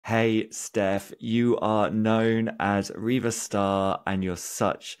Hey, Steph, you are known as Riva Starr and you're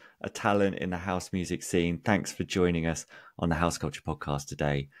such a talent in the house music scene. Thanks for joining us on the House Culture Podcast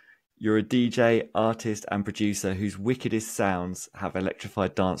today. You're a DJ, artist, and producer whose wickedest sounds have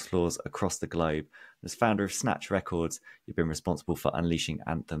electrified dance floors across the globe. As founder of Snatch Records, you've been responsible for unleashing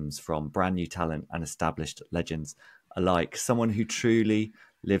anthems from brand new talent and established legends alike. Someone who truly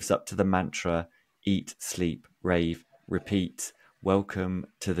lives up to the mantra, eat, sleep, rave, repeat. Welcome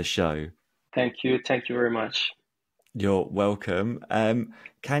to the show. Thank you. Thank you very much. You're welcome.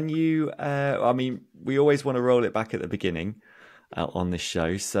 Can you, we always want to roll it back at the beginning on this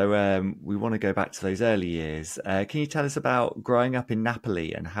show. So we want to go back to those early years. Can you tell us about growing up in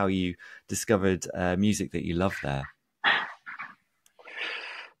Napoli and how you discovered music that you love there?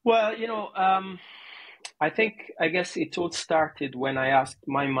 Well, I guess it all started when I asked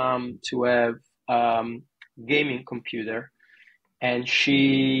my mom to have gaming computer, and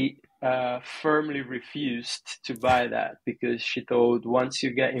she firmly refused to buy that because she thought once you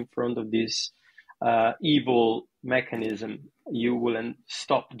get in front of this evil mechanism, you wouldn't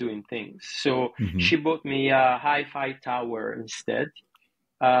stop doing things. So she bought me a hi-fi tower instead,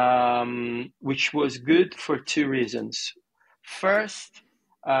 which was good for two reasons. First,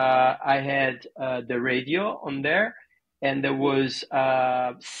 I had the radio on there, and there was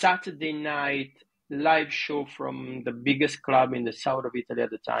a Saturday night live show from the biggest club in the south of Italy at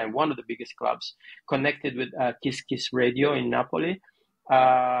the time, one of the biggest clubs, connected with Kiss Kiss Radio in Napoli,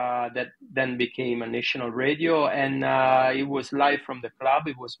 that then became a national radio, and it was live from the club.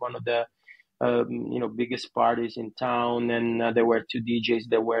 It was one of the biggest parties in town, and there were two DJs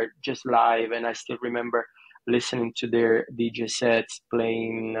that were just live, and I still remember listening to their DJ sets,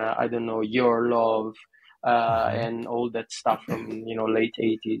 playing Your Love, and all that stuff from late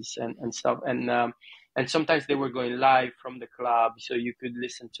 80s and stuff, and sometimes they were going live from the club, so you could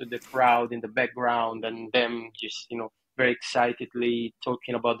listen to the crowd in the background and them just very excitedly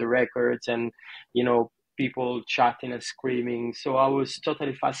talking about the records, and people chatting and screaming. So I was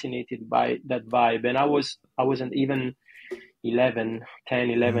totally fascinated by that vibe, and I wasn't even 11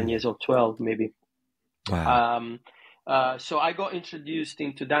 years old, 12 maybe. Wow. So I got introduced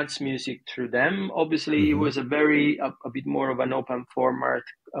into dance music through them. Obviously, it was a bit more of an open format,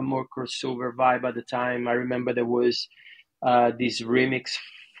 a more crossover vibe at the time. I remember there was this remix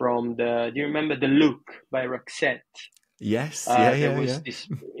from do you remember The Look by Roxette? Yes. There was this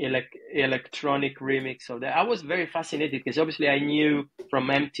electronic remix of that. I was very fascinated because obviously I knew from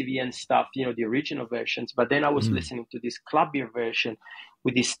MTV and stuff, the original versions, but then I was listening to this clubbier version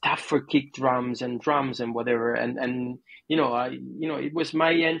with this tougher kick drums and whatever. And it was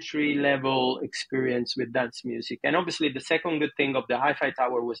my entry level experience with dance music. And obviously the second good thing of the hi-fi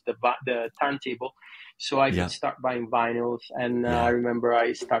tower was the turntable. So I could start buying vinyls. And I remember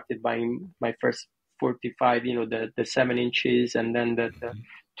I started buying my first 45, the 7 inches, and then the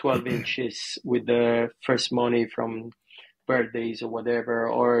 12 inches with the first money from birthdays or whatever,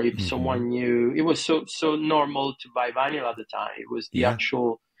 or if someone knew. It was so normal to buy vinyl at the time. It was the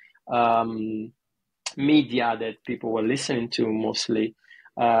actual media that people were listening to mostly.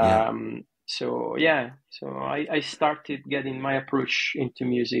 So I started getting my approach into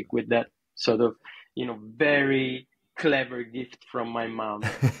music with that sort of very clever gift from my mom.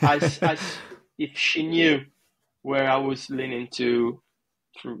 If she knew where I was leaning to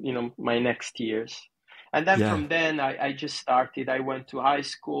my next years. And then from then I just started. I went to high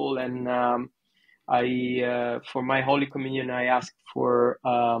school, and I for my Holy Communion I asked for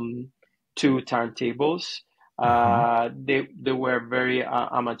 2 turntables. They were very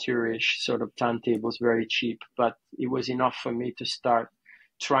amateurish sort of turntables, very cheap, but it was enough for me to start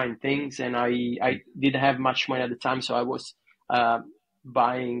trying things. And I didn't have much money at the time, so I was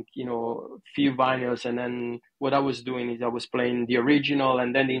buying few vinyls, and then what I was doing is I was playing the original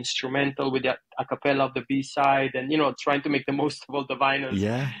and then the instrumental with the a cappella of the B-side, and trying to make the most of all the vinyls,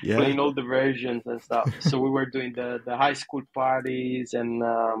 playing all the versions and stuff. So we were doing the high school parties, and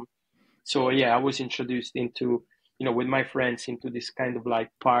I was introduced into with my friends into this kind of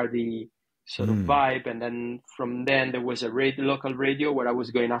like party sort of vibe. And then from then there was a local radio where I was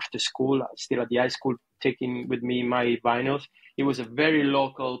going after school, still at the high school, taking with me my vinyls. It was a very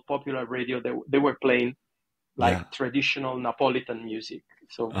local, popular radio that they were playing like traditional Napolitan music.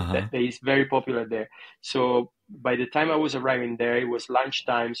 So that is very popular there. So by the time I was arriving there, it was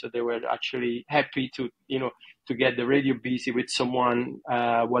lunchtime. So they were actually happy to get the radio busy with someone,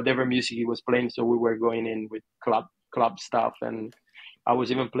 whatever music he was playing. So we were going in with club stuff, and I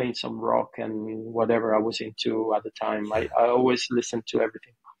was even playing some rock and whatever I was into at the time. I always listened to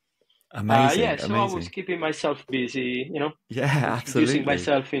everything. Yeah, Amazing, so I was amazing. keeping myself busy, Yeah, introducing absolutely.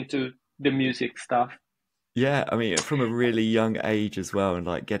 myself into the music stuff. Yeah, I mean, from a really young age as well, and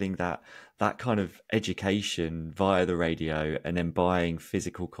like getting that kind of education via the radio, and then buying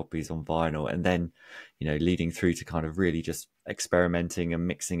physical copies on vinyl, and then, leading through to kind of really just experimenting and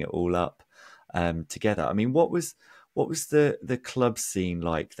mixing it all up together. I mean, what was the club scene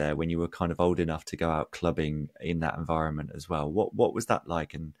like there when you were kind of old enough to go out clubbing in that environment as well? What was that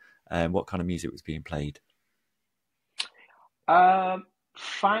like, and what kind of music was being played? Um,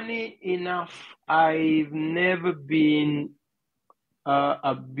 Funny enough, I've never been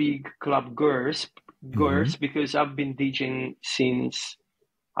a big club Hmm. girls because I've been DJing since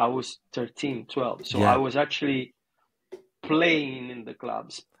I was 13, 12. So I Yeah. was actually playing in the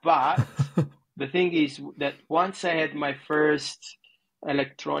clubs. But the thing is that once I had my first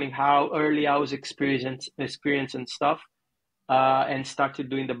electronic early house experience and stuff, and started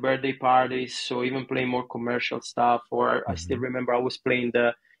doing the birthday parties, so even playing more commercial stuff. Or I still Hmm. remember I was playing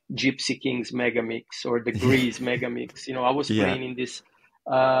the Gypsy Kings Mega Mix or the Grease Mega Mix. I was Yeah. playing in these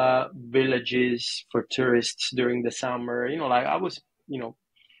villages for tourists during the summer. Like I was, you know,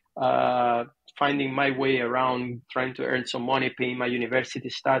 uh, finding my way around, trying to earn some money, paying my university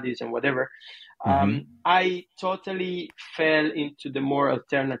studies and whatever. Hmm. I totally fell into the more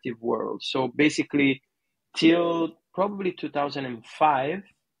alternative world. So basically, till probably 2005,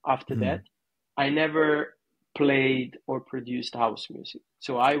 after that, Hmm. I never played or produced house music.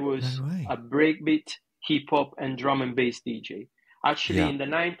 So I was No way. a breakbeat, hip hop, and drum and bass DJ. Actually, Yeah. in the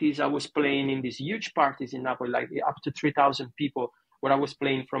 90s, I was playing in these huge parties in Napoli, like up to 3,000 people, where I was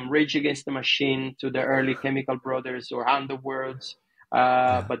playing from Rage Against the Machine to the early Chemical Brothers or Underworlds,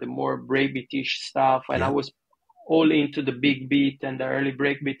 Yeah. but the more breakbeatish stuff. And I Yeah. was all into the big beat and the early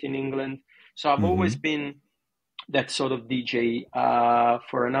breakbeat in England. So I've always Hmm. been that sort of DJ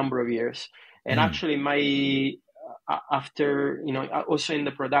for a number of years. And Mm. actually, my after also in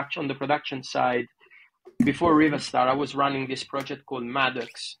the production side, before Riva Starr, I was running this project called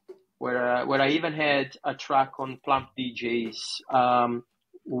Maddox, where I even had a track on Plump DJs,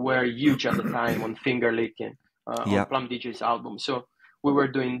 were huge at the time on Finger Licking, on Yeah. Plump DJs album. So we were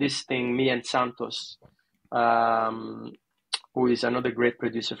doing this thing, me and Santos, um, who is another great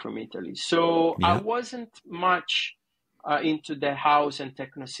producer from Italy. So I Yeah. wasn't much into the house and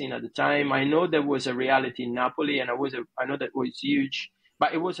techno scene at the time. I know there was a reality in Napoli, and I know that was huge,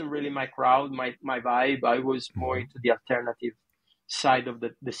 but it wasn't really my crowd, my vibe. I was more Hmm. into the alternative side of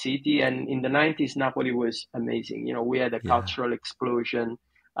the city. And in the 90s, Napoli was amazing. We had a Yeah. cultural explosion,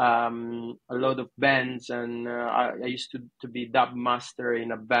 a lot of bands, and I used to be dub master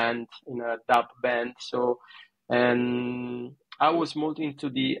in a dub band. So, and I was more into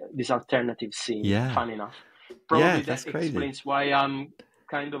this alternative scene, Yeah. fun enough. Yeah. Probably That's that crazy. explains why I'm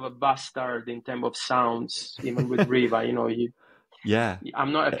kind of a bastard in terms of sounds, even with Riva. Yeah.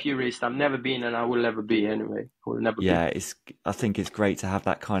 I'm not a purist. I've never been, and I will never be anyway. I will never be. Yeah, I think it's great to have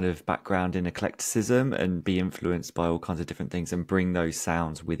that kind of background in eclecticism and be influenced by all kinds of different things and bring those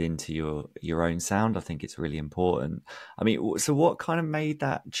sounds within to your own sound. I think it's really important. I mean, so what kind of made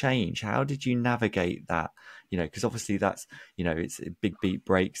that change? How did you navigate that? Because obviously that's, it's big beat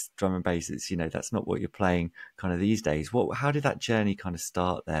breaks, drum and bass. It's, that's not what you're playing kind of these days. How did that journey kind of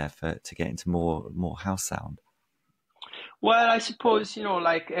start there to get into more house sound? Well, I suppose,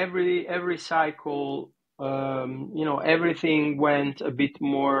 like every cycle, everything went a bit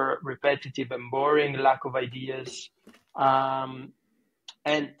more repetitive and boring, lack of ideas. Um,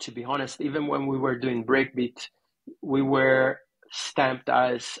 and to be honest, even when we were doing breakbeat, we were stamped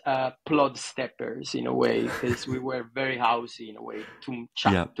as plod steppers in a way because we were very housey in a way,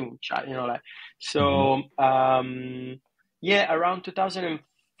 Yeah. tum cha, like Hmm. so. Yeah, around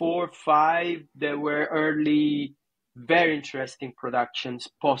 2004, five, there were early, very interesting productions,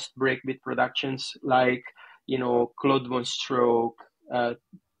 post breakbeat productions like Claude Von Stroke.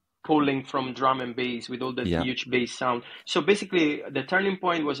 Pulling from drum and bass with all that Yeah. huge bass sound. So basically, the turning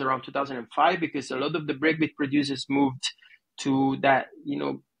point was around 2005 because a lot of the breakbeat producers moved to that,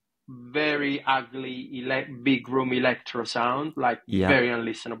 very ugly big room electro sound, like Yeah. very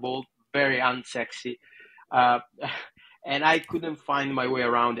unlistenable, very unsexy. Uh, and I couldn't find my way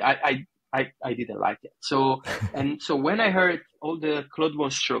around it. I didn't like it. So when I heard all the Claude Von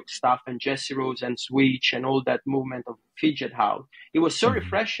Stroke stuff and Jesse Rose and Switch and all that movement of fidget house, it was so Hmm.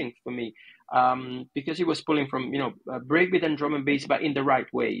 refreshing for me, because he was pulling from breakbeat and drum and bass, but in the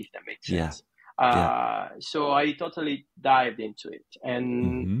right way, if that makes Yeah. sense. Yeah. So I totally dived into it,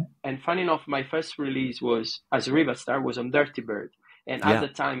 and Hmm. funny enough, my first release was as Riva Starr was on Dirty Bird, and at Yeah. the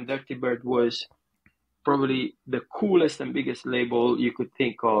time, Dirty Bird was probably the coolest and biggest label you could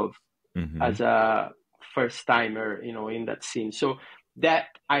think of Mm-hmm. as a first timer, you know, in that scene. So that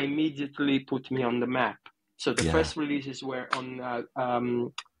immediately put me on the map. So the first releases were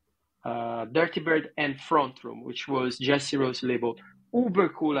on Dirty Bird and Front Room, which was Jesse Rose's label, uber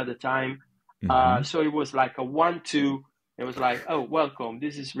cool at the time. Mm-hmm. So it was like a 1-2. It was like, oh, welcome,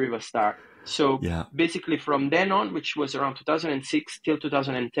 this is Riva Starr. So basically from then on, which was around 2006 till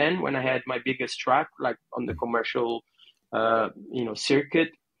 2010, when I had my biggest track, like on the commercial, circuit,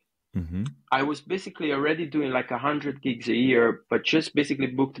 I was basically already doing like 100 gigs a year, but just basically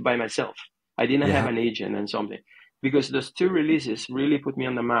booked by myself. I didn't have an agent and something, because those two releases really put me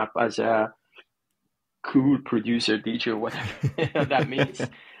on the map as a cool producer, DJ, whatever that means.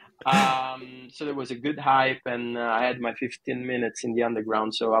 So there was a good hype, and I had my 15 minutes in the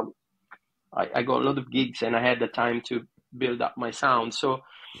underground. So I got a lot of gigs, and I had the time to build up my sound. So,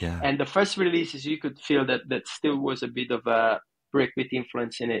 and the first releases, you could feel that still was a bit of a breakbeat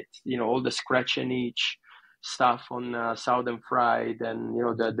influence in it. You know, all the scratch and itch stuff on Southern Fried, and you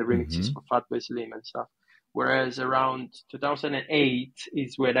know the remixes for Fatboy Slim and stuff. Whereas around 2008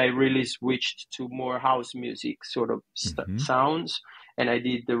 is when I really switched to more house music sort of sounds. And I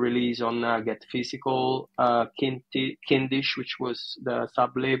did the release on Get Physical, Kindish, which was the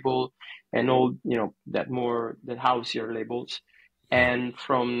sub label, and all, you know, that houseier labels. And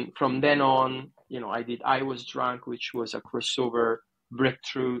from then on, you know, I did I Was Drunk, which was a crossover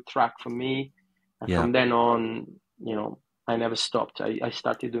breakthrough track for me. And from then on, you know, I never stopped. I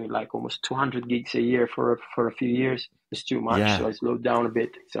started doing like almost 200 gigs a year for a few years. It was too much, so I slowed down a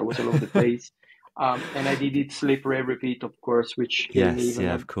bit because I was all over the place. And I did it Sleep, Rave, Repeat, of course, which gave me even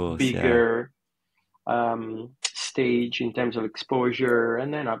a bigger stage in terms of exposure.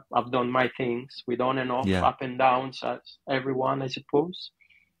 And then I've done my things with on and off, up and downs, as everyone, I suppose.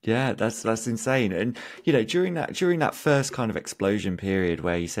 Yeah, that's insane. And you know, during that first kind of explosion period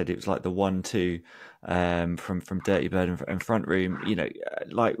where you said it was like the 1-2 from Dirty Bird and Front Room, you know,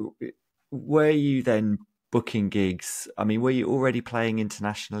 like were you then booking gigs? I mean, were you already playing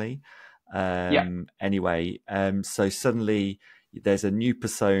internationally? Anyway, so suddenly there's a new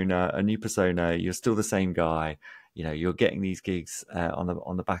persona, you're still the same guy, you know, you're getting these gigs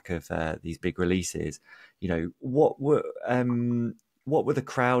on the back of these big releases. You know, what were the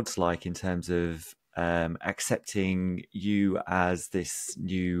crowds like in terms of accepting you as this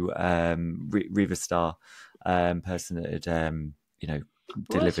new Riva Starr person that had you know,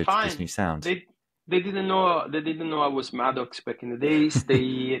 delivered this new sound? They didn't know I was Maddox back in the days.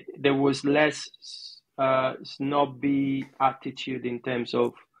 There was less snobby attitude in terms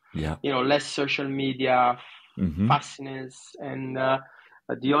of you know, less social media fastness, and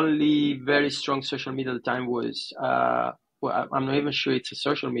the only very strong social media at the time was well, I'm not even sure it's a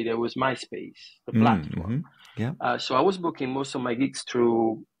social media. It was MySpace, the platform. So I was booking most of my gigs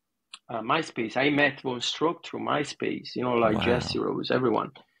through MySpace. I met Von Stroke through MySpace, you know, like Jesse Rose,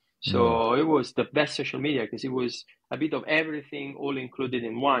 everyone. So it was the best social media because it was a bit of everything all included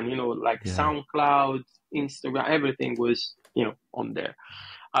in one, you know, like SoundCloud, Instagram, everything was, you know, on there.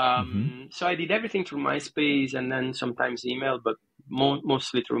 So I did everything through MySpace and then sometimes email, but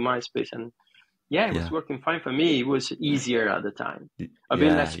mostly through MySpace. And it was working fine for me. It was easier at the time. A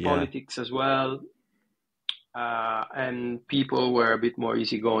bit less politics as well. And people were a bit more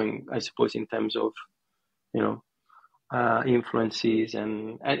easygoing, I suppose, in terms of, you know, influences.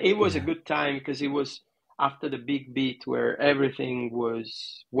 And it was a good time because it was after the big beat where everything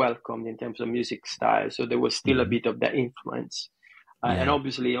was welcomed in terms of music style. So there was still a bit of that influence. And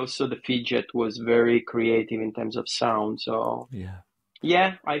obviously also the Fidget was very creative in terms of sound. So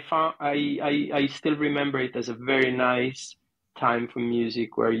I still remember it as a very nice time for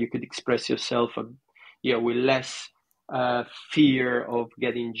music where you could express yourself with less fear of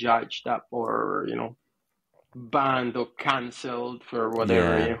getting judged up or, you know, banned or cancelled for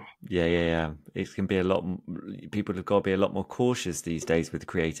whatever. You know? It can be a lot. People have got to be a lot more cautious these days with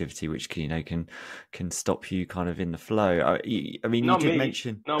creativity, which can stop you kind of in the flow. I mean, not you did me.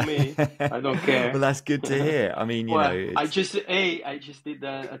 mention. Not me. I don't care. Well, that's good to hear. I mean, you know, I just did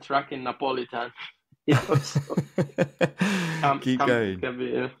a track in Napolitan. Keep going.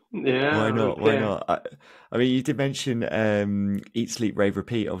 Why not? Okay. Why not? I mean, you did mention Eat, Sleep, Rave,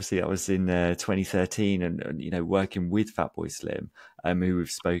 Repeat. Obviously, that was in 2013, and you know, working with Fatboy Slim, who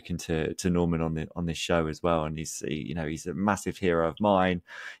we've spoken to Norman on this show as well, and he's a massive hero of mine.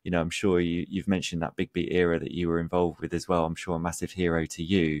 You know, I'm sure you've mentioned that big beat era that you were involved with as well. I'm sure a massive hero to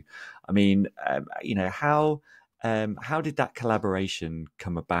you. I mean, you know, how did that collaboration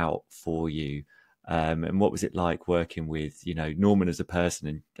come about for you? And what was it like working with, you know, Norman as a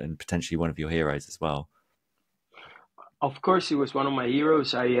person and potentially one of your heroes as well? of course, he was one of my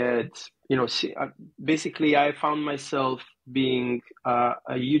heroes. I had, basically, I found myself being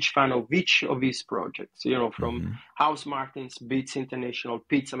a huge fan of each of his projects, from House Martins, Beats International,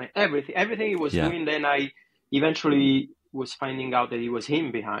 Pizza Man, everything he was doing. Then I eventually was finding out that it was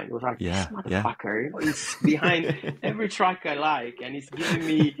him behind. It was like, this motherfucker, he's behind every track I like, and he's giving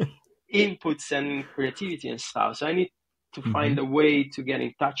me inputs and creativity and stuff. So I need to find a way to get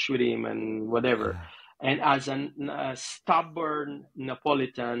in touch with him and whatever. And as a stubborn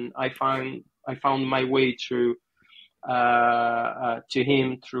Neapolitan, I found my way through to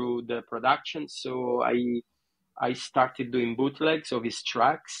him through the production. So I started doing bootlegs of his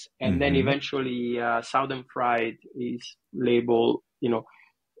tracks, and then eventually Southern Fried, his label,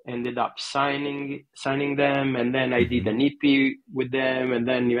 ended up signing them, and then I did an EP with them, and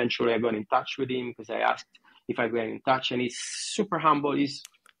then eventually I got in touch with him because I asked if I got in touch, and he's super humble. He's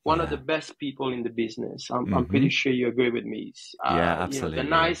one of the best people in the business. I'm pretty sure you agree with me. He's, absolutely. The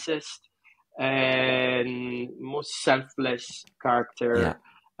nicest and most selfless character,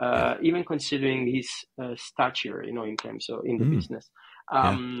 even considering his stature, in terms of in the business.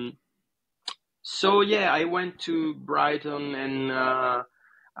 So I went to Brighton, and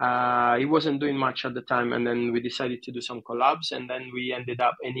he wasn't doing much at the time, and then we decided to do some collabs, and then we ended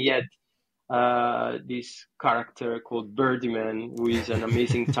up, and he had this character called Birdman, who is an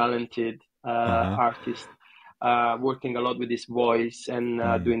amazing, talented artist, working a lot with his voice and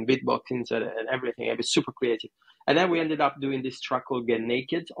doing beatboxing and everything. It was super creative. And then we ended up doing this track called Get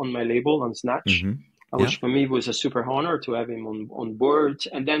Naked on my label, on Snatch, which for me was a super honor to have him on board.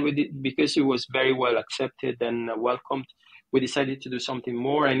 And then we did, because he was very well accepted and welcomed, we decided to do something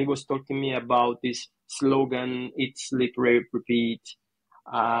more. And he was talking to me about this slogan, Eat, Sleep, Rave, Repeat.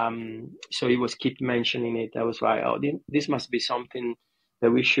 So he was keep mentioning it. I was like, oh, this must be something that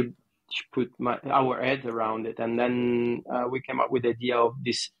we should put our head around it. And then we came up with the idea of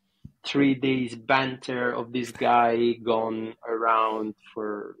this 3 days banter of this guy gone around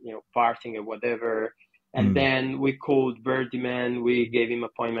for, partying or whatever. And then we called Birdman. We gave him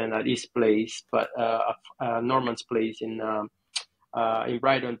appointment at his place, but Norman's place in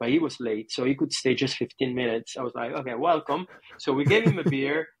Brighton, but he was late, so he could stay just 15 minutes. I was like, okay, welcome. So we gave him a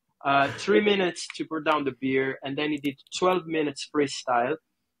beer, 3 minutes to pour down the beer, and then he did 12 minutes freestyle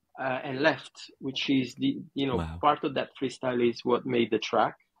and left, which is part of that freestyle is what made the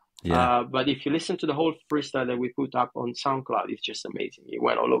track. But if you listen to the whole freestyle that we put up on SoundCloud, it's just amazing. He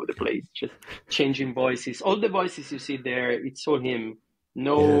went all over the place, just changing voices. All the voices you see there, it's all him.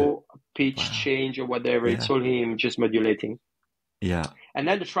 No pitch change or whatever. It's all him, just modulating. And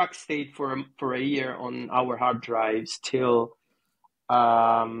then the track stayed for a year on our hard drives till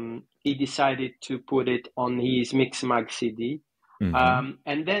he decided to put it on his Mixmag CD.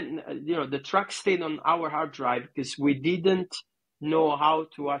 And then, the track stayed on our hard drive because we didn't know how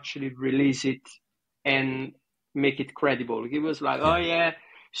to actually release it and make it credible. It was like,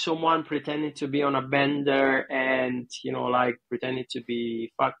 someone pretending to be on a bender and, pretending to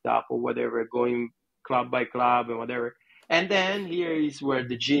be fucked up or whatever, going club by club and whatever. And then here is where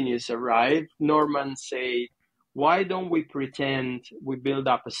the genius arrived. Norman said, why don't we build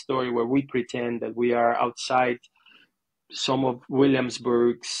up a story where we pretend that we are outside some of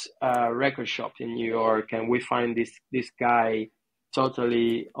Williamsburg's record shop in New York, and we find this guy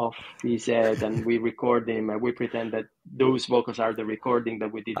totally off his head, and we record him, and we pretend that those vocals are the recording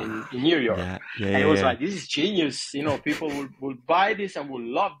that we did in New York. And it was like, this is genius. People will buy this and will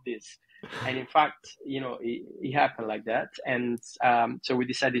love this. And in fact, it happened like that. And so we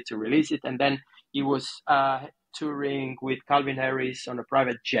decided to release it. And then he was touring with Calvin Harris on a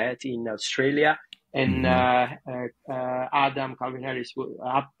private jet in Australia. And Adam, Calvin Harris,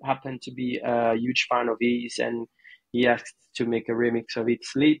 happened to be a huge fan of his. And he asked to make a remix of Eat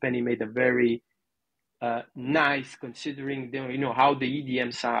Sleep. And he made a very nice, considering how the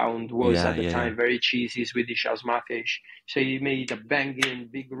EDM sound was at the time, very cheesy Swedish house mafia-ish. So he made a banging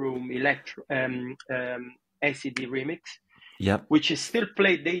big room electro ACD remix, which is still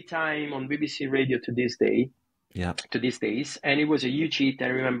played daytime on BBC Radio to this day. To these days, and it was a huge hit. I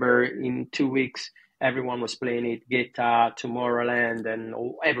remember in 2 weeks everyone was playing it, Guetta, Tomorrowland, and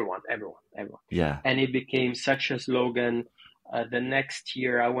everyone. And it became such a slogan. The next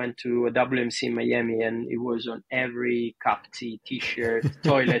year I went to a WMC in Miami, and it was on every cup tea, t-shirt,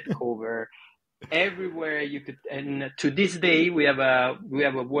 toilet cover, everywhere you could. And to this day we have a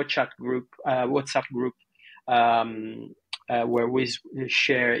WhatsApp group, where we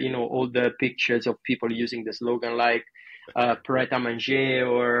share, all the pictures of people using the slogan, like Prêt à manger,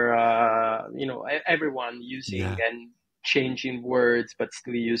 or everyone using and changing words but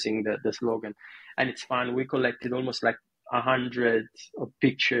still using the slogan. And it's fun. We collected almost like 100 of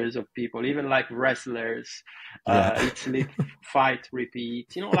pictures of people, even like wrestlers, eat, sleep, fight,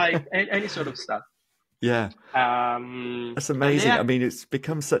 repeat, like any sort of stuff. Yeah. That's amazing. I mean, it's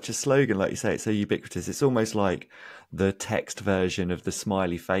become such a slogan, like you say, it's so ubiquitous. It's almost like the text version of the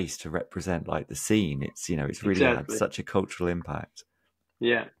smiley face to represent like the scene. It's, it's really had such a cultural impact.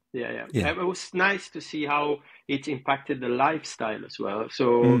 Yeah. It was nice to see how it impacted the lifestyle as well.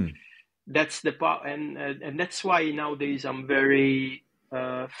 So that's the part, and that's why nowadays I'm very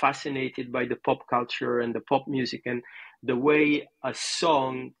fascinated by the pop culture and the pop music and the way a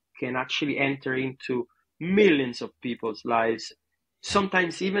song can actually enter into millions of people's lives,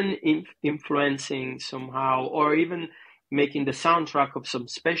 sometimes even influencing somehow, or even making the soundtrack of some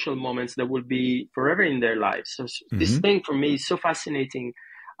special moments that will be forever in their lives. So this thing for me is so fascinating.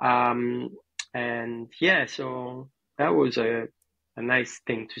 And yeah, so that was a nice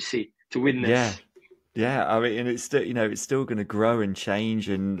thing to see, to witness. Yeah. I mean, and it's still, it's still going to grow and change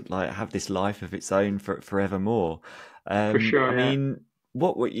and like have this life of its own for forevermore. For sure. I mean,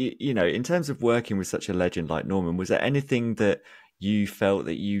 what were you, in terms of working with such a legend like Norman, was there anything that you felt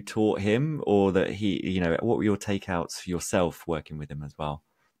that you taught him, or that he, what were your takeouts for yourself working with him as well?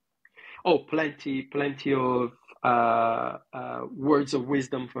 Oh, plenty of words of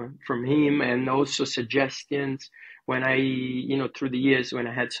wisdom from him, and also suggestions when I, through the years when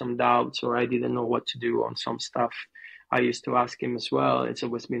I had some doubts or I didn't know what to do on some stuff. I used to ask him as well. It's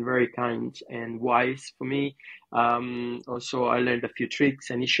always been very kind and wise for me. Also, I learned a few tricks,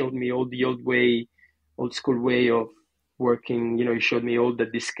 and he showed me all the old school way of working. He showed me all the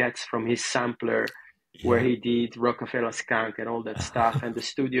diskettes from his sampler, where he did Rockefeller Skunk and all that stuff. And the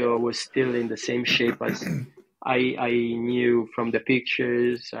studio was still in the same shape as I knew from the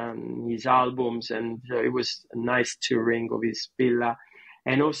pictures and his albums. And it was a nice touring of his villa.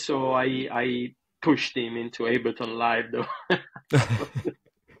 And also I pushed him into Ableton Live though,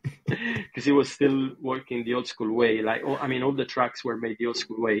 because he was still working the old school way. Like, all the tracks were made the old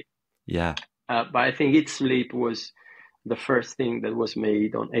school way. Yeah. But I think Eat Sleep was the first thing that was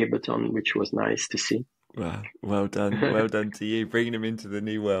made on Ableton, which was nice to see. Well done to you, bringing him into the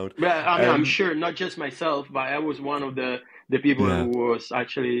new world. But I'm sure not just myself, but I was one of the people who was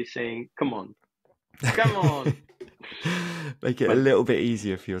actually saying, come on. Make it a little bit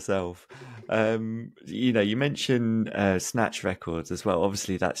easier for yourself. You mentioned Snatch Records as well.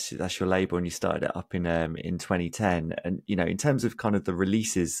 Obviously, that's your label, and you started it up in 2010. And in terms of kind of the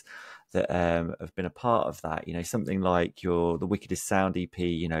releases that have been a part of that, something like the Wickedest Sound EP,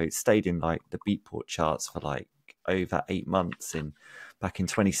 it stayed in like the Beatport charts for like over 8 months back in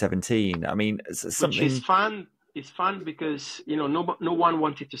 2017. I mean, something which is fun. It's fun because no one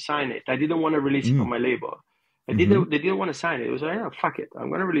wanted to sign it. I didn't want to release it on my label. They didn't want to sign it. It was like, oh, fuck it, I'm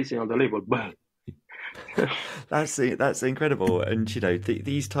going to release it on the label. But that's incredible. And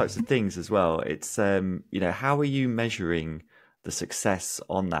these types of things as well. It's how are you measuring the success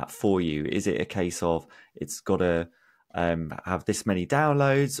on that for you? Is it a case of it's got to have this many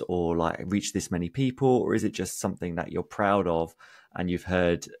downloads or like reach this many people, or is it just something that you're proud of and you've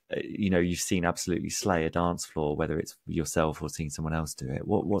heard, you've seen absolutely slay a dance floor, whether it's yourself or seeing someone else do it?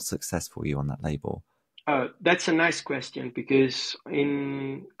 What's success for you on that label? That's a nice question, because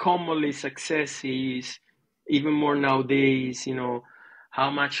commonly success is, even more nowadays,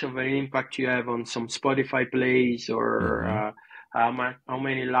 how much of an impact you have on some Spotify plays, or how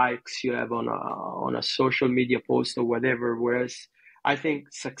many likes you have on a social media post or whatever. Whereas I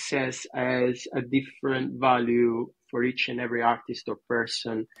think success has a different value for each and every artist or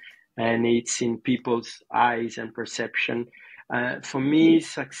person, and it's in people's eyes and perception. For me,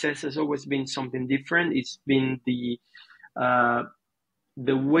 success has always been something different. It's been the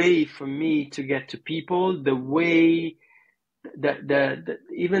way for me to get to people, the way that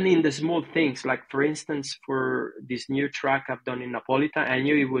even in the small things, like for instance, for this new track I've done in Napolitan, I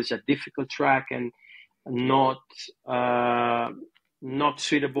knew it was a difficult track and not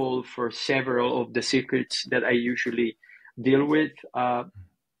suitable for several of the circuits that I usually deal with,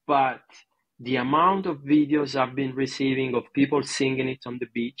 but the amount of videos I've been receiving of people singing it on the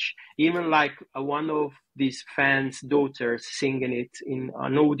beach, even like one of these fans' daughters singing it in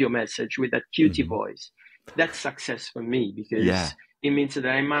an audio message with that cutie voice, that's success for me, because it means that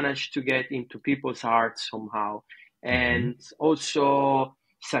I managed to get into people's hearts somehow. And also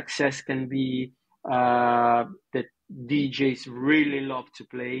success can be that DJs really love to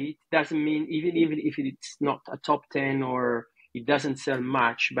play it. Doesn't mean even if it's not a top 10 or it doesn't sell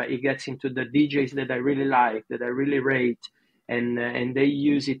much, but it gets into the DJs that I really like, that I really rate, and they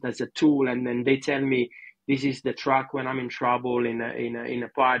use it as a tool, and then they tell me this is the track when I'm in trouble in a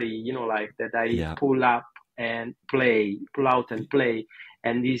party, like that I pull up and play, pull out and play.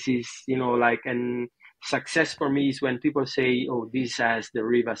 And this is, you know, like, and success for me is when people say, oh, this has the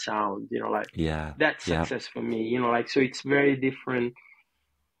Riva sound, you know, like, that's success for me, you know, like, so it's very different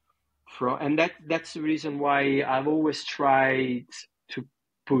from, and that's the reason why I've always tried to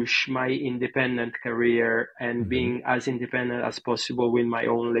push my independent career and being as independent as possible with my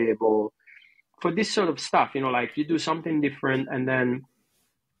own label for this sort of stuff, you know, like you do something different and then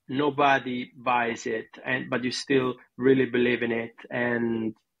nobody buys it, and but you still really believe in it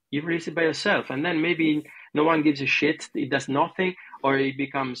and you release it by yourself, and then maybe no one gives a shit, it does nothing, or it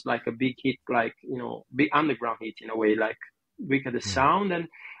becomes like a big hit, like, you know, big underground hit in a way, like we get the sound, and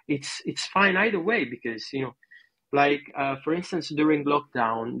it's fine either way, because, you know, like for instance, during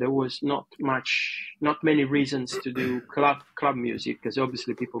lockdown there was not many reasons to do club music, because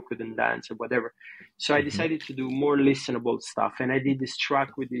obviously people couldn't dance or whatever, so I decided to do more listenable stuff, and I did this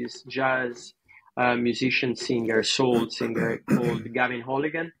track with this jazz musician soul singer called Gavin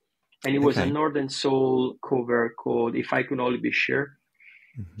Holligan, and it was a Northern Soul cover called If I Could Only Be Sure.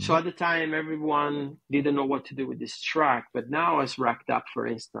 So at the time, everyone didn't know what to do with this track, but now it's racked up, for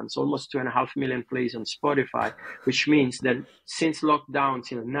instance, almost 2.5 million plays on Spotify, which means that since lockdown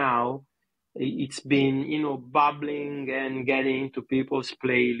till now, it's been, you know, bubbling and getting into people's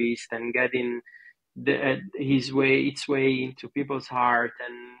playlist and getting its way into people's heart,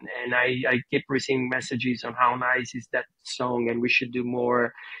 and I keep receiving messages on how nice is that song and we should do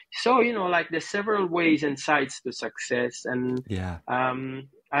more. So, you know, like there's several ways and sides to success, and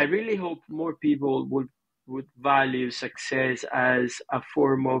I really hope more people would value success as a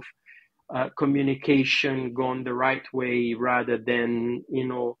form of communication gone the right way, rather than, you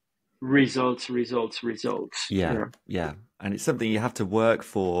know, results. Yeah. And it's something you have to work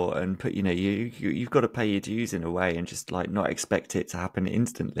for and put, you know, you've got to pay your dues in a way, and just like not expect it to happen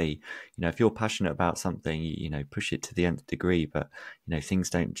instantly. You know, if you're passionate about something, you know, push it to the nth degree, but, you know, things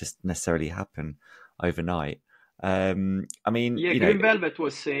don't just necessarily happen overnight. I mean, yeah, Green Velvet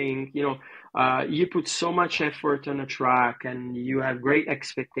was saying, you know, you put so much effort on a track and you have great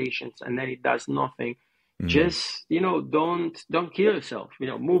expectations, and then it does nothing. Just, you know, don't kill yourself, you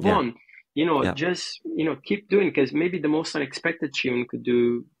know, move on, you know, just, you know, keep doing, because maybe the most unexpected tune could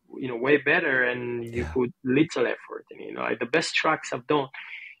do, you know, way better, and you put little effort. And, you know, like the best tracks I've done,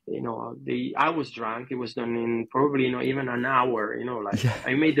 you know, I Was Drunk, it was done in probably, you know, even an hour, you know, like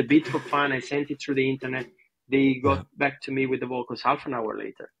I made the beat for fun, I sent it through the internet, they got back to me with the vocals half an hour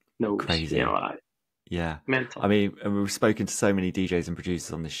later. No, crazy, you know, like, mental. I mean, we've spoken to so many DJs and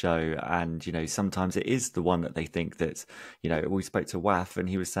producers on the show, and, you know, sometimes it is the one that they think that's, you know, we spoke to Waf and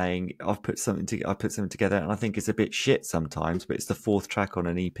he was saying, I've put something together and I think it's a bit shit sometimes, but it's the fourth track on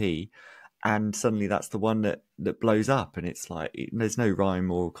an EP, and suddenly that's the one that blows up, and it's like, there's no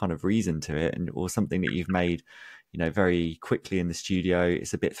rhyme or kind of reason to it, and or something that you've made, you know, very quickly in the studio,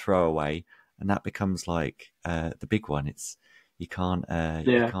 it's a bit throwaway, and that becomes like the big one. It's you can't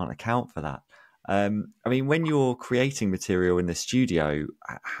account for that. I mean, when you're creating material in the studio,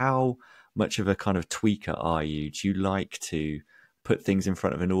 how much of a kind of tweaker are you? Do you like to put things in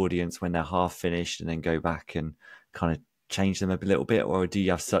front of an audience when they're half finished and then go back and kind of change them a little bit? Or do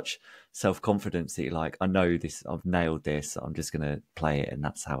you have such self-confidence that you're like, I know this, I've nailed this, I'm just going to play it and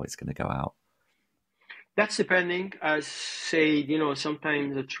that's how it's going to go out? That's depending. As say, you know,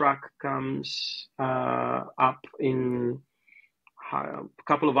 sometimes a track comes up in a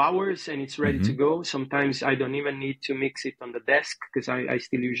couple of hours and it's ready to go. Sometimes I don't even need to mix it on the desk, because I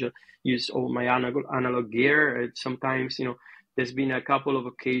still use all my analog gear. Sometimes, you know, there's been a couple of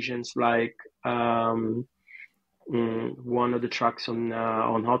occasions like one of the tracks on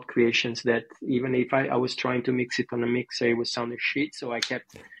Hot Creations that even if I was trying to mix it on a mixer, it was sounding shit, so I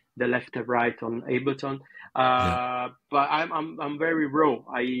kept the left and right on Ableton. But I'm very raw.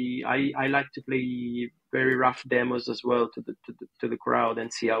 I like to play very rough demos as well to the crowd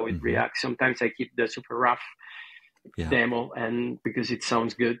and see how it reacts. Sometimes I keep the super rough demo, and because it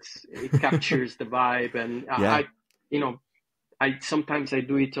sounds good, it captures the vibe. And I sometimes I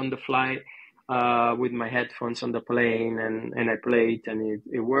do it on the fly with my headphones on the plane, and I play it and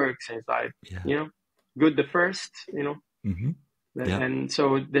it works. And it's like, you know, good the first, you know. And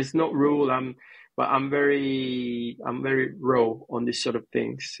so there's no rule. But I'm very raw on this sort of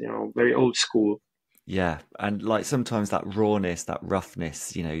things, you know, very old school. Yeah, and like sometimes that rawness, that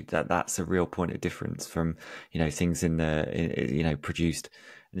roughness, you know, that's a real point of difference from, you know, things you know, produced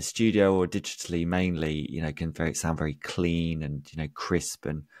in the studio or digitally mainly, you know, can sound very clean and, you know, crisp.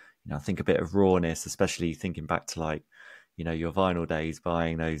 And, you know, I think a bit of rawness, especially thinking back to like, you know, your vinyl days,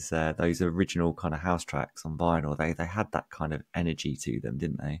 buying those original kind of house tracks on vinyl, they had that kind of energy to them,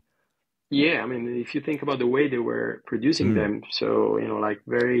 didn't they? Yeah, I mean, if you think about the way they were producing Mm, them, so, like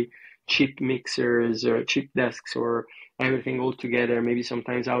very cheap mixers or cheap desks or everything all together, maybe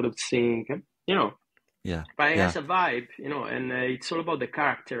sometimes out of sync, you know, yeah, but it yeah. has a vibe, and it's all about the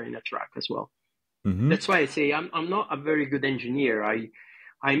character in a track as well. Hmm. That's why I say I'm not a very good engineer.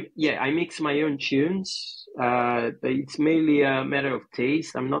 I mix my own tunes, but it's mainly a matter of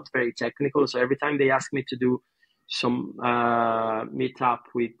taste. I'm not very technical, so every time they ask me to do some meet up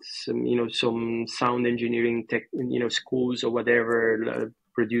with some sound engineering tech, schools or whatever,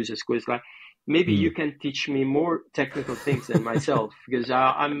 producer schools, like maybe you Mm, can teach me more technical things than myself because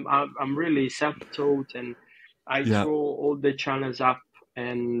I'm really self-taught and I yeah, throw all the channels up,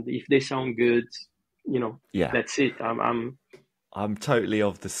 and if they sound good, yeah. that's it. I'm totally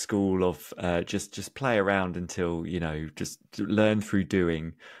of the school of just play around until just learn through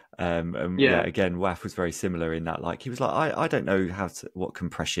doing. And yeah, Yeah, again, Waf was very similar in that. Like he was like, I don't know what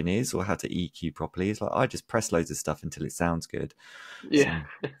compression is or how to EQ properly. He's like, I just press loads of stuff until it sounds good. So yeah,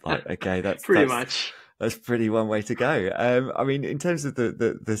 I'm like, okay, that's pretty that's much. that's pretty one way to go. I mean, in terms of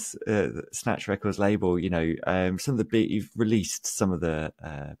the Snatch Records label, some of the big you've released some of the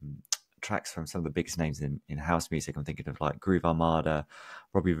tracks from some of the biggest names in house music. I'm thinking of like Groove Armada,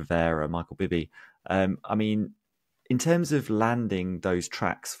 Robbie Rivera, Michael Bibby. I mean, in terms of landing those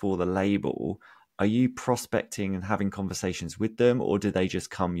tracks for the label, are you prospecting and having conversations with them, or do they just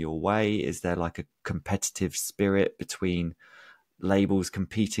come your way? Is there like a competitive spirit between labels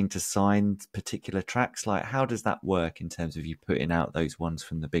competing to sign particular tracks? Like, how does that work in terms of you putting out those ones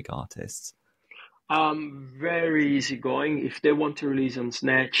from the big artists? Very easygoing. If they want to release on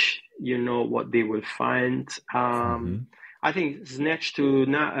Snatch, you know what they will find. Hmm. I think Snatch to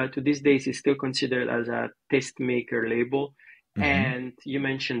now to these days is still considered as a tastemaker label. Hmm. And you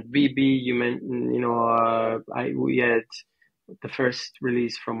mentioned BB. We had the first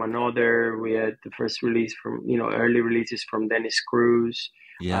release from another. We had the first release from early releases from Dennis Cruz,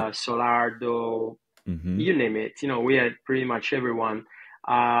 Yeah. Solardo, Hmm. you name it. We had pretty much everyone,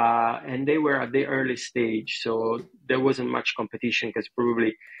 and they were at the early stage, so there wasn't much competition because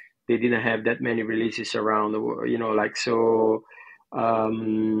probably they didn't have that many releases around. Like so.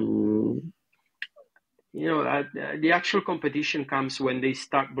 Um, the actual competition comes when they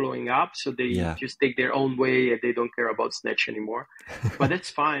start blowing up, so they Yeah. just take their own way and they don't care about Snatch anymore. But that's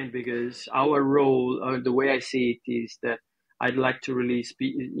fine because our role, the way I see it, is that I'd like to release,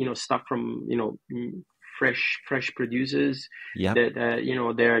 stuff from, fresh producers Yep.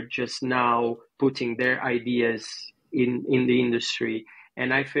 that, they're just now putting their ideas in the industry.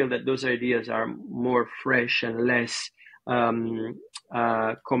 And I feel that those ideas are more fresh and less um,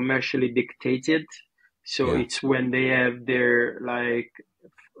 commercially dictated. So Yeah. it's when they have their like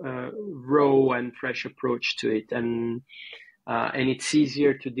raw and fresh approach to it, and it's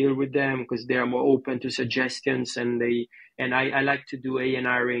easier to deal with them because they are more open to suggestions, and I like to do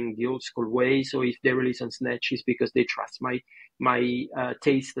A&Ring the old school way. So if they release on Snatch, it's because they trust my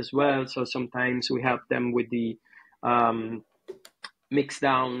taste as well. So sometimes we help them with the um, mix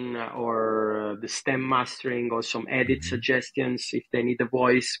down or the stem mastering or some edit Hmm. suggestions. If they need a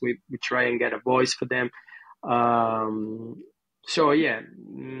voice, we try and get a voice for them. um, so yeah,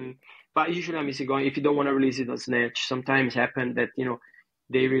 but usually I'm easygoing. If you don't want to release it on Snatch, sometimes happen that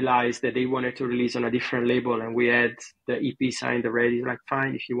they realize that they wanted to release on a different label, and we had the EP signed already. Like,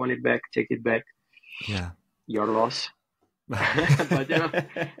 fine, if you want it back, take it back. Yeah. Your loss. But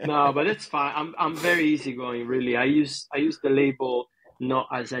no, but it's fine. I'm very easygoing, really. I use the label not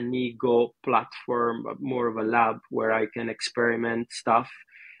as an ego platform, but more of a lab where I can experiment stuff,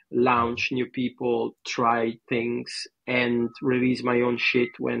 launch new people, try things, and release my own shit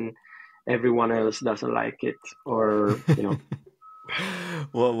when everyone else doesn't like it, or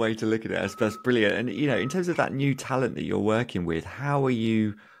What a way to look at it. That's brilliant. And in terms of that new talent that you're working with, how are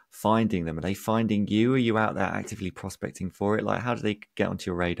you finding them? Are they finding you? Are you out there actively prospecting for it? Like, how do they get onto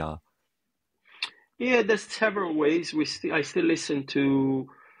your radar? Yeah, there's several ways. I still listen to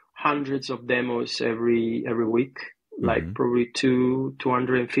hundreds of demos every week, like Hmm. probably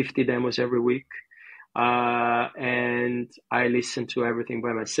 250 demos every week. And I listen to everything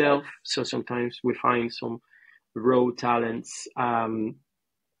by myself. So sometimes we find some raw talents, and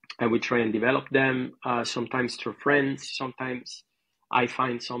we try and develop them. Sometimes through friends. Sometimes I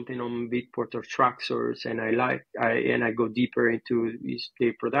find something on Beatport or Traxsource, and I go deeper into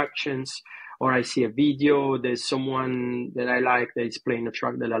the productions, or I see a video. There's someone that I like that is playing a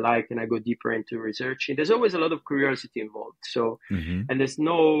track that I like, and I go deeper into researching. There's always a lot of curiosity involved. So, Hmm. and there's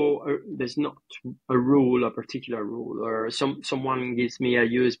not a particular rule, or someone gives me a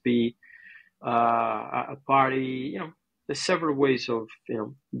USB, a party. There's several ways of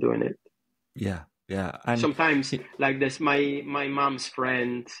doing it. Yeah, yeah, and Sometimes, like this, my mom's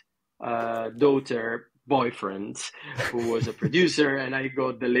friend, daughter, boyfriend, who was a producer, and I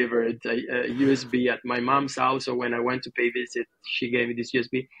got delivered a USB at my mom's house. So when I went to pay visit, she gave me this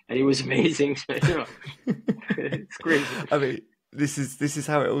USB, and it was amazing. It's crazy. I mean, this is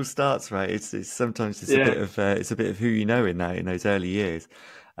how it all starts, right? It's sometimes it's Yeah. a bit of who you know in those early years.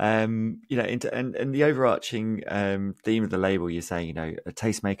 And the overarching theme of the label, you're saying, a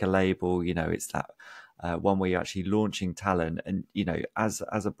tastemaker label, it's that one where you're actually launching talent, and as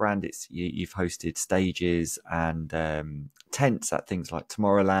a brand, you've hosted stages and tents at things like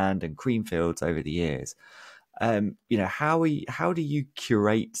Tomorrowland and Creamfields over the years. How do you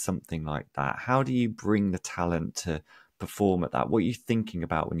curate something like that? How do you bring the talent to perform at that? What are you thinking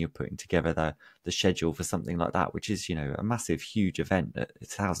about when you're putting together the schedule for something like that, which is, a massive, huge event that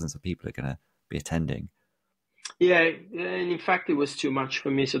thousands of people are going to be attending? Yeah, and in fact, it was too much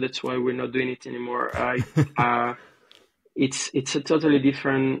for me, so that's why we're not doing it anymore. It's a totally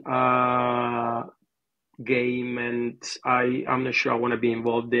different game, and I'm not sure I want to be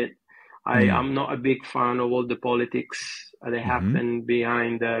involved in it. I'm not a big fan of all the politics that happen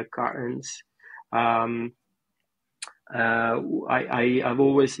behind the curtains. I've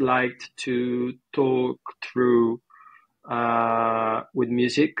always liked to talk through with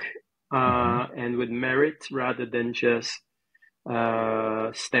music and with merit rather than just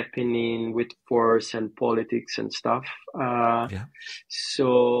stepping in with force and politics and stuff. Yeah.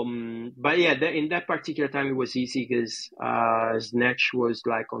 So, but yeah, in that particular time, it was easy because Snatch was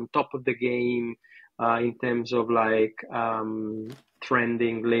like on top of the game in terms of like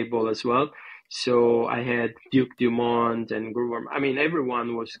trending label as well. So I had Duke Dumont and Groover. I mean,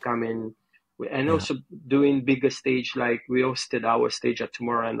 everyone was coming, and also doing bigger stage. Like we hosted our stage at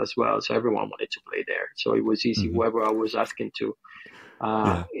Tomorrowland as well, so everyone wanted to play there. So it was easy. Whoever I was asking to.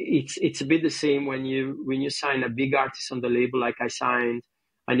 It's a bit the same when you sign a big artist on the label. Like I signed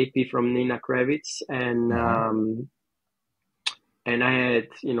an EP from Nina Kravitz, and I had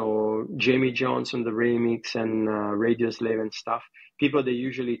Jamie Jones on the remix and Radio Slave and stuff. People that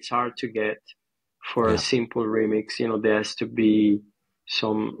usually it's hard to get for a simple remix. There has to be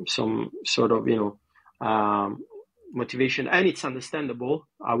some sort of motivation, and it's understandable.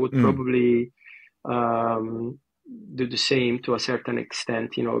 I would probably do the same to a certain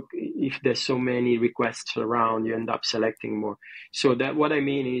extent. If there's so many requests around, you end up selecting more. So that what I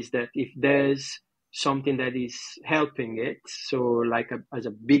mean is that if there's something that is helping it, so like as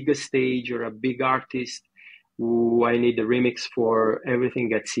a bigger stage or a big artist who I need the remix for, everything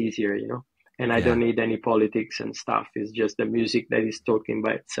gets easier, and I don't need any politics and stuff. It's just the music that is talking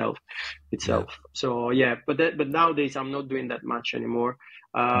by itself. So but nowadays I'm not doing that much anymore.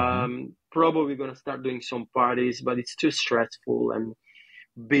 Probably gonna start doing some parties, but it's too stressful, and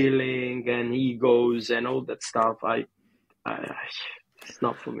billing and egos and all that stuff. It's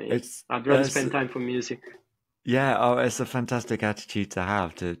not for me. I'd rather spend time for music. Yeah, it's a fantastic attitude to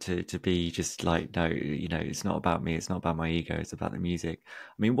have, to be just like, no, it's not about me, it's not about my ego, it's about the music.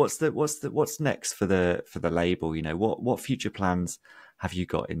 I mean, what's next for the label? What future plans have you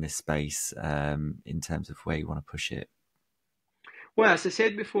got in this space in terms of where you want to push it? Well, as I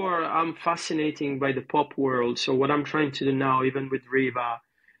said before, I'm fascinated by the pop world. So what I'm trying to do now, even with Riva,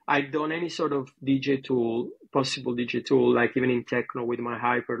 I've done any sort of possible DJ tool, like even in techno with my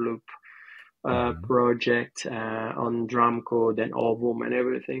Hyperloop project on drum code and Ovum and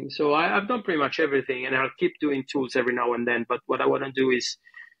everything. So I've done pretty much everything, and I'll keep doing tools every now and then. But what I want to do is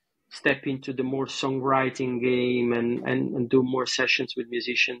step into the more songwriting game and do more sessions with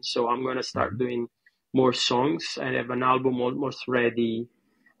musicians. So I'm going to start doing more songs. I have an album almost ready.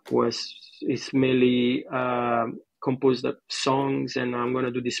 It's mainly composed of songs, and I'm going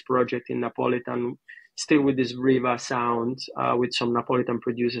to do this project in Napolitan, still with this Riva sound, with some Napolitan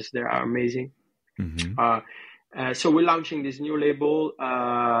producers that are amazing. So we're launching this new label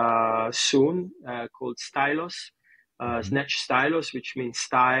soon called Stylos, Snatch Stylos, which means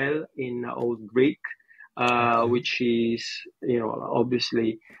style in Old Greek, which is,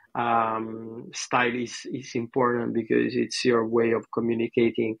 obviously style is important because it's your way of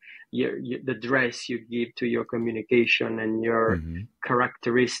communicating, the dress you give to your communication and your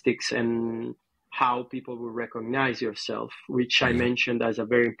characteristics and how people will recognize yourself, which I mentioned as a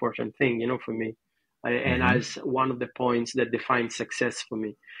very important thing, for me, and as one of the points that defines success for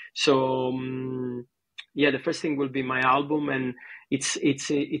me. So, the first thing will be my album, and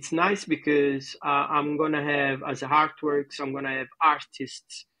it's nice because I'm gonna have as artworks, I'm gonna have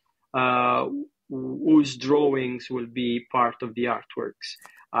artists whose drawings will be part of the artworks.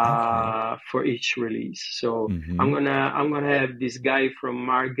 for each release. So Mm-hmm. I'm gonna have this guy from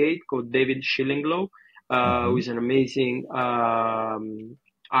Margate called David Shillinglow, who is an amazing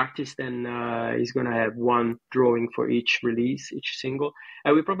artist, and he's gonna have one drawing for each release, each single.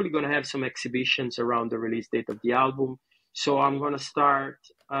 And we're probably gonna have some exhibitions around the release date of the album. So I'm gonna start,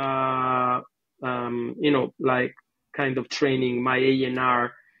 like kind of training my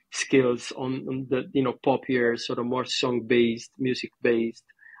A&R skills on the poppier, sort of more song-based, music-based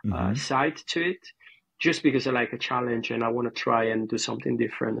side to it, just because I like a challenge and I want to try and do something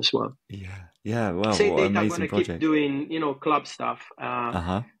different as well. Yeah. Well, Same what date, an I'm amazing going to keep project. doing club stuff,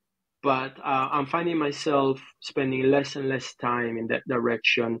 but I'm finding myself spending less and less time in that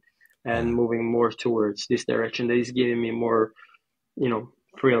direction and moving more towards this direction that is giving me more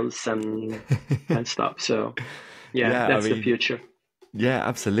frills and stuff. So that's the future. Yeah,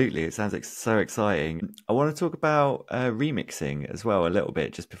 absolutely. It sounds like so exciting. I want to talk about remixing as well a little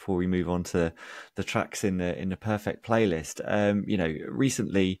bit, just before we move on to the tracks in the perfect playlist.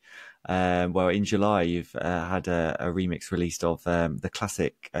 Recently, in July, you've had a remix released of the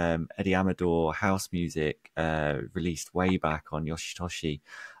classic Eddie Amador house music, released way back on Yoshitoshi,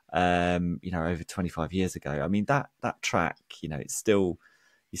 over 25 years ago. I mean, that track, it's still,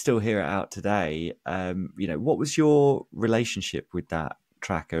 you still hear it out today. What was your relationship with that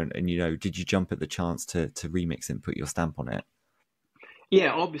track? And did you jump at the chance to remix it and put your stamp on it?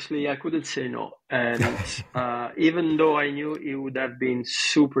 Yeah, obviously I couldn't say no. And even though I knew it would have been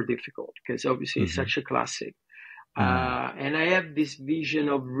super difficult, because obviously it's such a classic. And I have this vision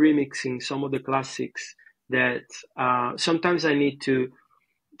of remixing some of the classics that sometimes I need to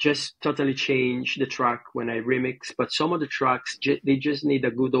just totally change the track when I remix, but some of the tracks, they just need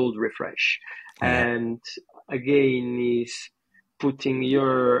a good old refresh. And again, is putting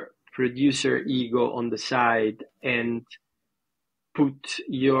your producer ego on the side and put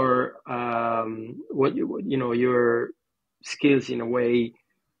your your skills in a way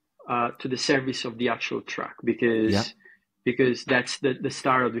to the service of the actual track, because that's the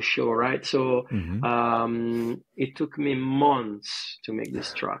start of the show, right? So it took me months to make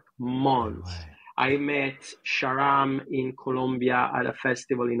this track. Months. I met Sharam in Colombia at a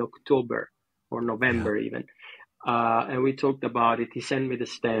festival in October or November even, and we talked about it. He sent me the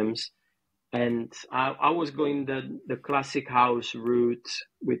stems, and I was going the classic house route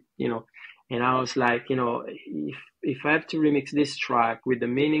with and I was like, if I have to remix this track with the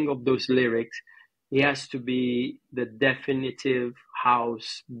meaning of those lyrics, it has to be the definitive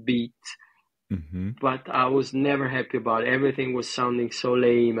house beat. But I was never happy about it. Everything was sounding so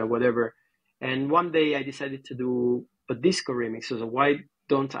lame and whatever. And one day I decided to do a disco remix. So why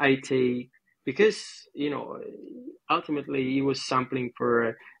don't I take, because ultimately he was sampling for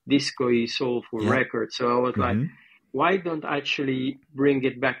a disco-y soulful record. So I was like, why don't I actually bring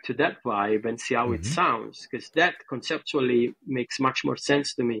it back to that vibe and see how it sounds? Because that conceptually makes much more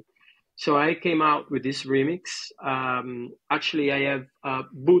sense to me. So I came out with this remix. Actually, I have a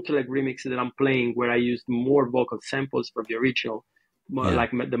bootleg remix that I'm playing where I used more vocal samples from the original, more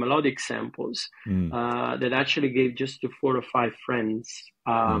like the melodic samples, that actually gave just to 4 or 5 friends.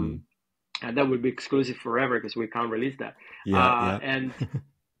 And that will be exclusive forever because we can't release that.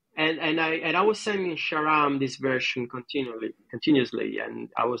 And I was sending Sharam this version continuously, and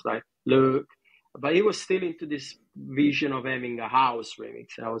I was like, look, but he was still into this vision of having a house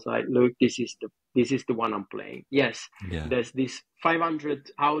remix. And I was like, look, this is the one I'm playing. Yes, there's these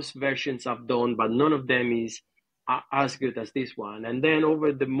 500 house versions I've done, but none of them is as good as this one. And then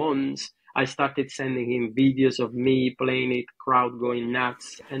over the months, I started sending him videos of me playing it, crowd going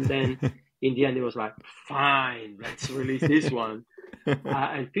nuts, and then in the end, it was like, fine, let's release this one.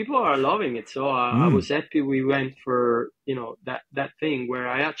 And people are loving it. So I was happy we went for, that thing where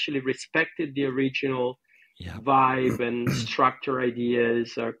I actually respected the original vibe and structure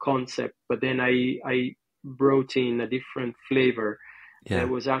ideas or concept, but then I brought in a different flavor that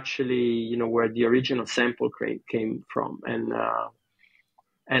was actually, where the original sample came from.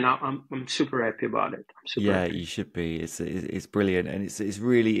 And I'm super happy about it. I'm super happy. You should be. It's brilliant, and it's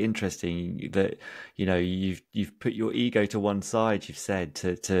really interesting that you've put your ego to one side. You've said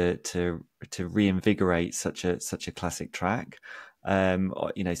to reinvigorate such a classic track.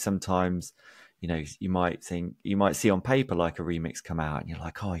 Sometimes you might see on paper like a remix come out, and you're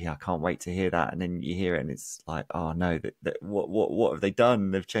like, oh yeah, I can't wait to hear that, and then you hear it, and it's like, oh no, that what have they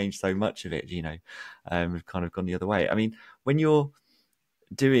done? They've changed so much of it. We've kind of gone the other way. I mean, when you're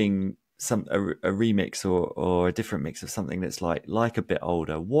doing a remix or a different mix of something that's like a bit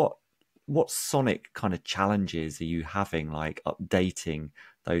older, what sonic kind of challenges are you having, like updating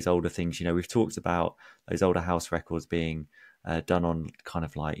those older things? We've talked about those older house records being done on kind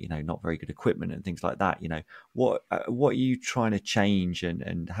of like, not very good equipment and things like that. What are you trying to change,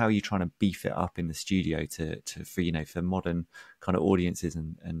 and how are you trying to beef it up in the studio for modern kind of audiences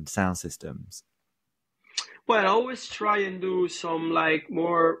and sound systems? Well, I always try and do some like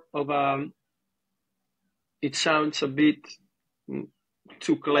more of it sounds a bit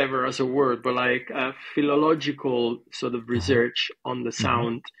too clever as a word, but like a philological sort of research on the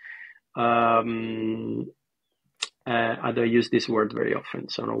sound. I don't use this word very often,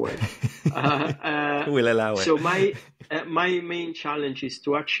 so no way. We'll allow it. So my main challenge is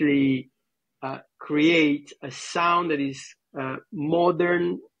to actually create a sound that is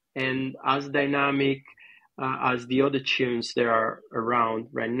modern and as dynamic as the other tunes that are around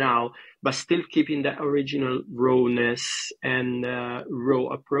right now, but still keeping that original rawness and raw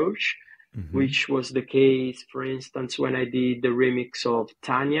approach, which was the case, for instance, when I did the remix of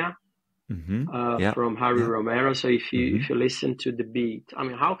Tanya from Harry Romero. So if you listen to the beat, I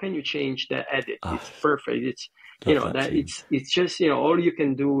mean, how can you change the edit? It's perfect. It's it's just all you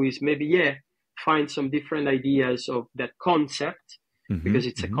can do is maybe find some different ideas of that concept, because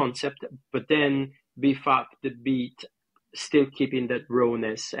it's a concept, but then beef up the beat, still keeping that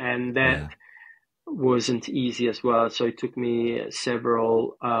rawness, and that wasn't easy as well. So it took me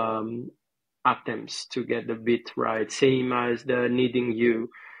several attempts to get the beat right, same as the Needing You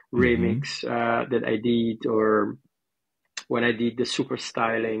remix that I did, or when I did the Super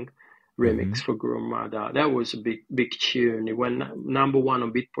Styling remix for Grumada. That was a big tune. It went number one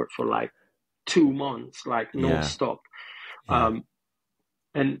on Beatport for like 2 months, like non-stop.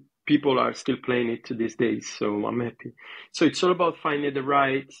 And people are still playing it to these days, so I'm happy. So it's all about finding the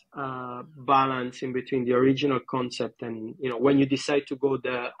right balance in between the original concept and, when you decide to go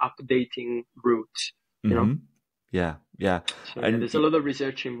the updating route, Yeah. So, and there's a lot of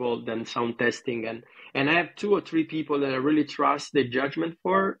research involved and sound testing, and I have 2 or 3 people that I really trust their judgment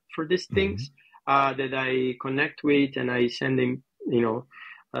for these things that I connect with, and I send them,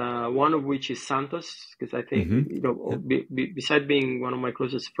 one of which is Santos, because I think, besides being one of my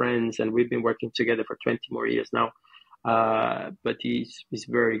closest friends, and we've been working together for 20 more years now, but he's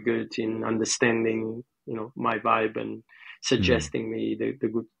very good in understanding, my vibe and suggesting me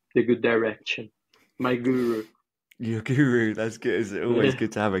the good direction. My guru. Your guru, that's good. It's always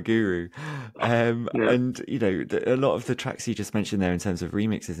good to have a guru. And, a lot of the tracks you just mentioned there in terms of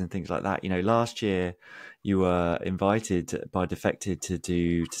remixes and things like that, last year you were invited by Defected to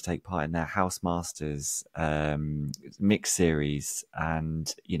take part in their House Masters mix series.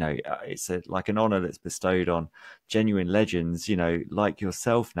 And, it's like an honor that's bestowed on genuine legends, like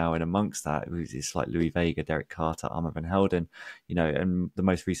yourself now, and amongst that, it's like Louis Vega, Derek Carter, Armand Van Helden, and the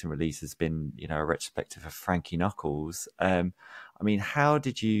most recent release has been, a retrospective of Frankie Knuckles. I mean, how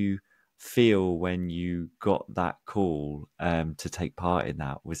did you feel when you got that call to take part in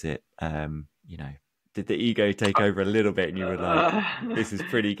that? Was it, did the ego take over a little bit and you were like, this is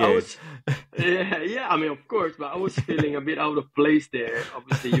pretty good? I mean, of course, but I was feeling a bit out of place there.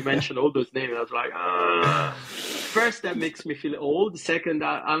 Obviously, you mentioned all those names. I was like, First, that makes me feel old. Second,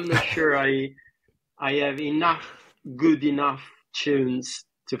 I'm not sure I have good enough tunes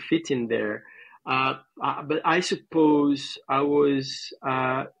to fit in there. But I suppose I was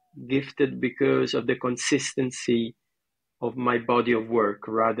gifted because of the consistency of my body of work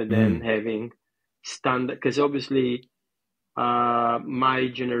rather than having standard. Because obviously, my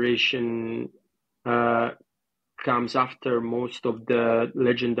generation comes after most of the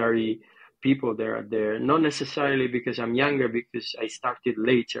legendary people that are there. Not necessarily because I'm younger, because I started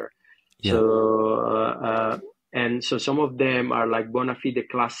later. Yeah. So and so some of them are like bona fide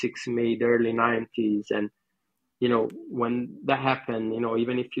classics made early 90s. And, when that happened,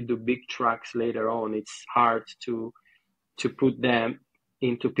 even if you do big tracks later on, it's hard to put them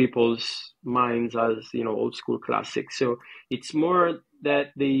into people's minds as, old school classics. So it's more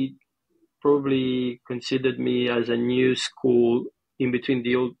that they probably considered me as a new school in between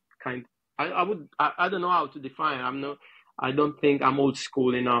the old kind. I don't know how to define. I don't think I'm old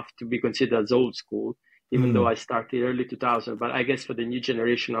school enough to be considered as old school, even though I started early 2000. But I guess for the new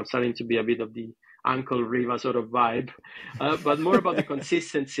generation, I'm starting to be a bit of the Uncle Riva sort of vibe, but more about the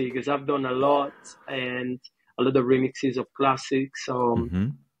consistency, because I've done a lot and a lot of remixes of classics. So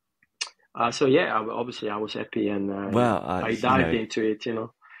obviously I was happy, and I dived into it,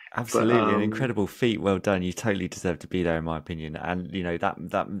 Absolutely, an incredible feat. Well done. You totally deserve to be there, in my opinion. And that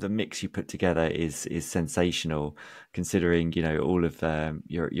the mix you put together is sensational, considering all of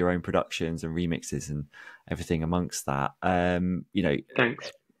your own productions and remixes and everything amongst that.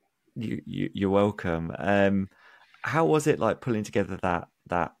 Thanks. You're welcome. How was it like pulling together that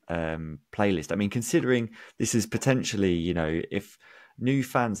that playlist? I mean, considering this is potentially, you know, if new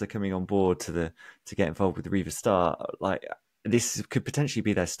fans are coming on board to get involved with the Riva Starr, like this could potentially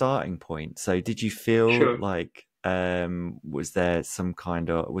be their starting point. So did you feel like was there some kind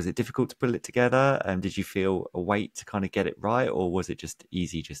of, was it difficult to put it together? Did you feel a weight to kind of get it right, or was it just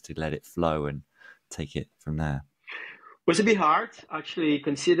easy just to let it flow and take it from there? Was a bit hard, actually.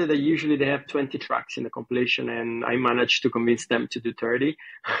 Consider that usually they have 20 tracks in the compilation, and I managed to convince them to do 30.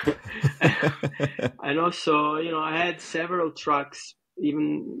 And also, you know, I had several tracks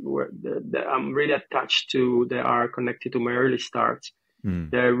even that I'm really attached to, that are connected to my early starts.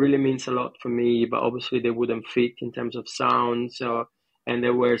 That really means a lot for me, but obviously they wouldn't fit in terms of sound. So, and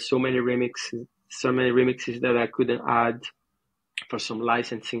there were so many remixes that I couldn't add for some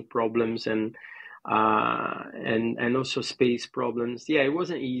licensing problems and also space problems. Yeah, it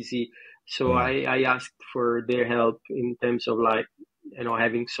wasn't easy. So I asked for their help in terms of, like, you know,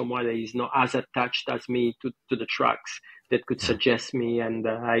 having someone that is not as attached as me to the tracks, that could suggest me, and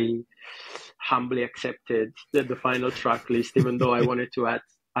I humbly accepted the final track list, even though I wanted to add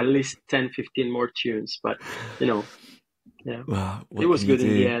at least 10, 15 more tunes. But, you know, yeah, well, it was good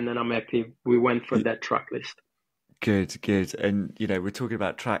in the end, and I'm happy we went for that track list. Good. And, you know, we're talking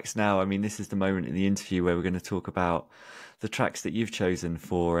about tracks now. I mean, this is the moment in the interview where we're going to talk about the tracks that you've chosen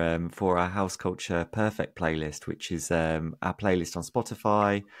for our House Culture Perfect playlist, which is our playlist on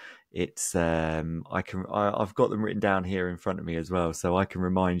Spotify. It's I've got them written down here in front of me as well, so I can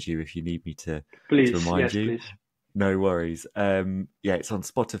remind you if you need me to remind you. Please. No worries. It's on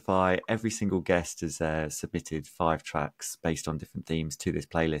Spotify. Every single guest has submitted 5 tracks based on different themes to this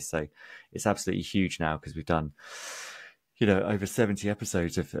playlist. So it's absolutely huge now, because we've done, you know, over 70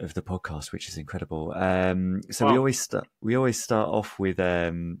 episodes of the podcast, which is incredible. So wow. we always start off with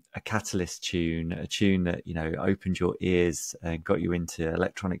a catalyst tune, a tune that, you know, opened your ears and got you into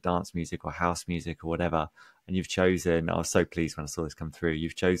electronic dance music or house music or whatever. And you've chosen, I was so pleased when I saw this come through,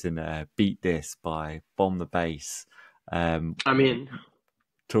 you've chosen Beat This by Bomb the Bass. Talk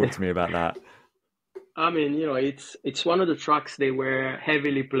to me about that. I mean, you know, it's one of the tracks they were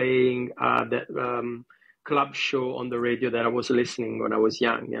heavily playing that club show on the radio that I was listening when I was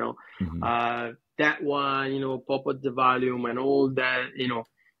young, you know. That one, you know, Pop Up the Volume and all that, you know,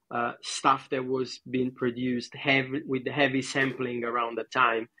 stuff that was being produced with the heavy sampling around the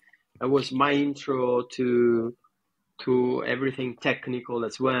time. It was my intro to everything technical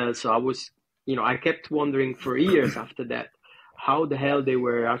as well. So I was, you know, I kept wondering for years after that how the hell they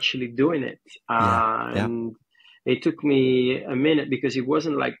were actually doing it. And it took me a minute, because it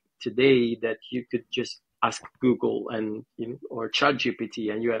wasn't like today that you could just ask Google and, you know, or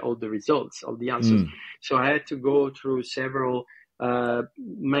ChatGPT, and you had all the results, all the answers. So I had to go through several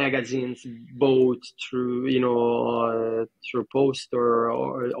magazines, bought through, you know, through post or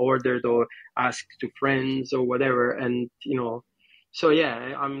ordered or asked to friends or whatever. And, you know, so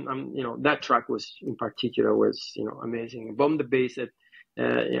yeah, I'm you know, that track was in particular was, you know, amazing. Bomb the Bass, that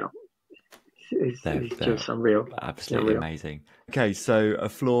you know, it's just unreal. Absolutely amazing. Okay, so a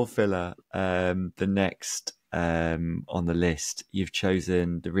floor filler, the next on the list, you've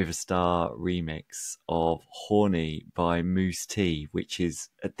chosen the Riva Starr remix of Horny by Moose T, which is,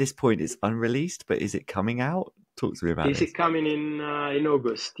 at this point, it's unreleased, but is it coming out? Talk to me about this. Is it coming in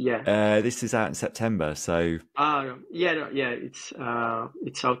August? Yeah. This is out in September, so. It's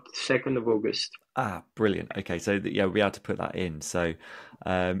out 2nd of August. Brilliant. Okay, so we'll be able to put that in. So,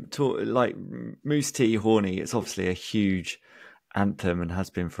 like Moose T, Horny, it's obviously a huge anthem and has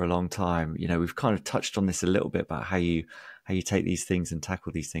been for a long time. You know, we've kind of touched on this a little bit about how you take these things and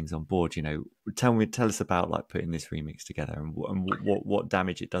tackle these things on board. You know, tell us about, like, putting this remix together and what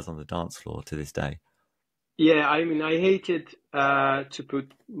damage it does on the dance floor to this day. Yeah, I mean, I hated to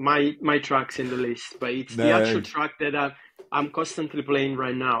put my tracks in the list, but it's the actual track that I'm constantly playing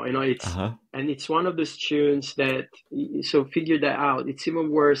right now. You know, and it's one of those tunes that, so figure that out. It's even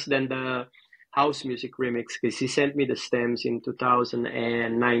worse than the house music remix, because he sent me the stems in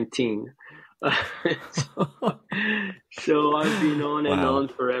 2019. So I've been on and on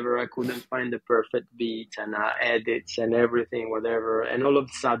forever. I couldn't find the perfect beat and edits and everything, whatever. And all of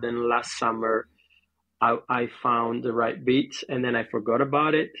a sudden, last summer, I found the right beats, and then I forgot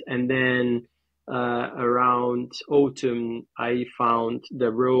about it. And then around autumn, I found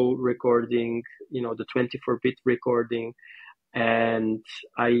the raw recording, you know, the 24-bit recording, and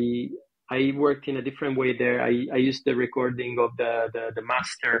I worked in a different way there. I used the recording of the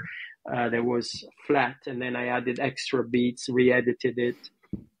master that was flat, and then I added extra beats, re-edited it,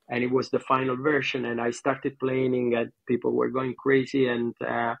 and it was the final version. And I started playing, and people were going crazy, and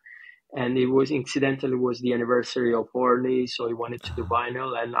and it was incidentally was the anniversary of Horny, so he wanted to do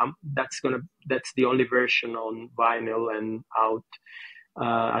vinyl, and that's the only version on vinyl and out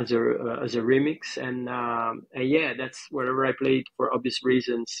as a remix, and yeah, that's wherever I play it for obvious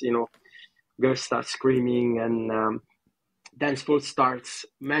reasons, girls start screaming and dancefloor starts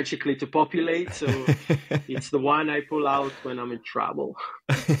magically to populate. So it's the one I pull out when I'm in trouble.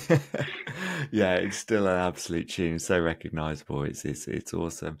 Yeah, it's still an absolute tune, so recognizable. It's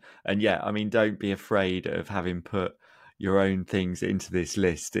awesome. And yeah, I mean, don't be afraid of having put your own things into this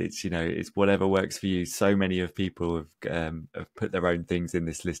list. It's it's whatever works for you. So many of people have put their own things in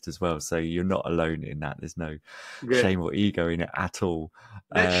this list as well, so you're not alone in that. There's no shame or ego in it at all.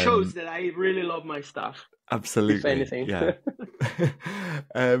 That shows that I really love my stuff. Absolutely, if anything. Yeah.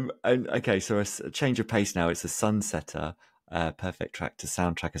 And okay, so a change of pace now. It's a Sunsetter, perfect track to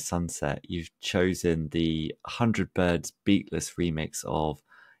soundtrack a sunset. You've chosen the 100 Birds beatless remix of,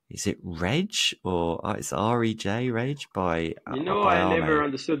 is it Reg or it's REJ Reg by I Arme. never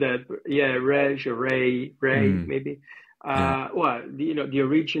understood that. Yeah, Reg or Ray maybe. Well, the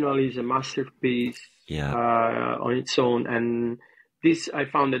original is a masterpiece on its own, and I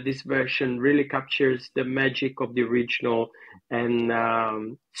found that this version really captures the magic of the original and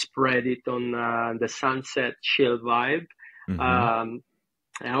spread it on the sunset chill vibe. I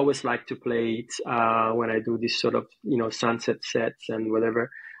always like to play it when I do this sort of sunset sets and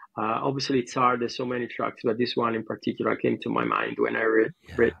whatever. Obviously, it's hard. There's so many tracks, but this one in particular came to my mind when I read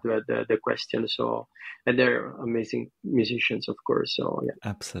the question. So, and they're amazing musicians, of course. So, yeah,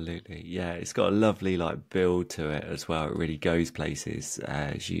 absolutely, yeah. It's got a lovely build to it as well. It really goes places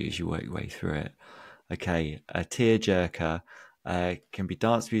as you work your way through it. Okay, a tearjerker can be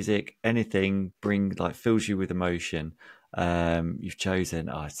dance music, anything fills you with emotion. You've chosen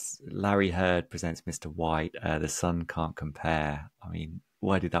Larry Heard presents Mr. White. The Sun Can't Compare. I mean,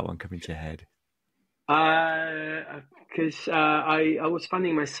 why did that one come into your head? Because I was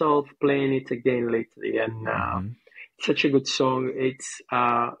finding myself playing it again lately, and it's such a good song. It's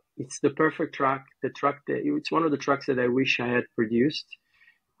the perfect track. It's one of the tracks that I wish I had produced.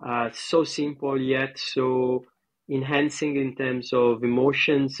 So simple yet so enhancing in terms of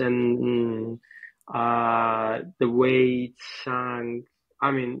emotions and the way it sang.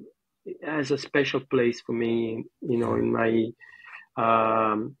 I mean, it has a special place for me,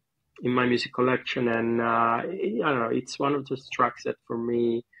 in my music collection, and I don't know, it's one of those tracks that for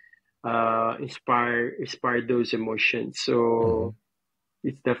me inspired those emotions. So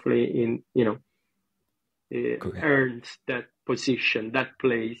it's definitely it earns that position, that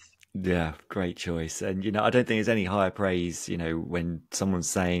place. Yeah, great choice. And I don't think there's any higher praise when someone's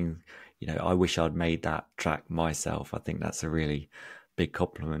saying I wish I'd made that track myself. I think that's a really big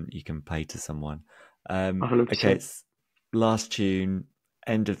compliment you can pay to someone. 100%. Okay, it's last tune,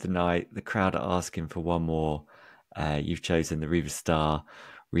 end of the night. The crowd are asking for one more. You've chosen the Riva Starr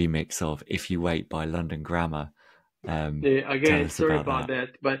remix of "If You Wait" by London Grammar. Again, sorry about that,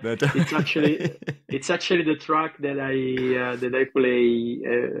 but it's actually the track that I play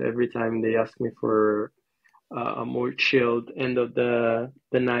every time they ask me for a more chilled end of the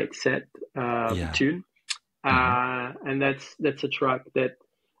night set tune, and that's a track that,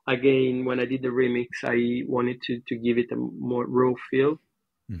 again, when I did the remix, I wanted to give it a more raw feel,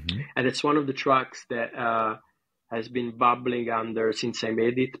 and it's one of the tracks that has been bubbling under since I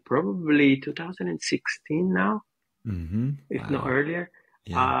made it, probably 2016 now, if not earlier.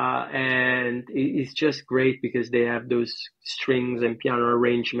 And it's just great because they have those strings and piano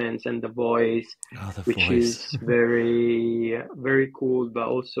arrangements and the voice, which is very, very cool, but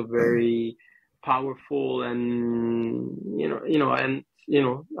also very powerful. And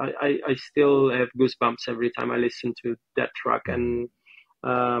I still have goosebumps every time I listen to that track. And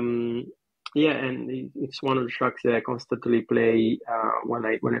and it's one of the tracks that I constantly play when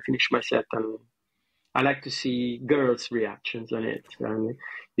I finish my set, and I like to see girls' reactions on it, and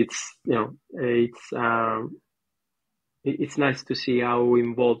it's nice to see how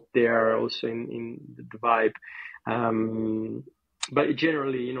involved they are also in the vibe. But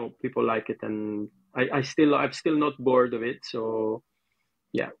generally, people like it, and I'm still not bored of it. So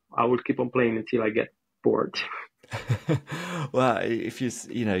yeah, I will keep on playing until I get bored. Well, if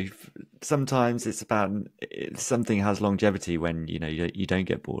sometimes it's about something has longevity when you don't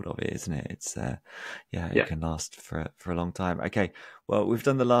get bored of it, isn't it? It's it can last for a long time. Okay, well, we've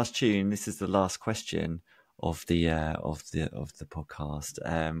done the last tune. This is the last question of the podcast.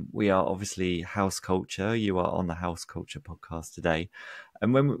 We are obviously House Culture. You are on the House Culture podcast today,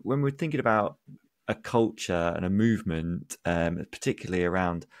 and when we're thinking about a culture and a movement, particularly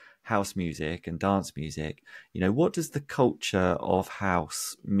around house music and dance music, what does the culture of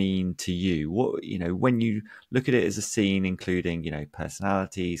house mean to you? What, when you look at it as a scene, including,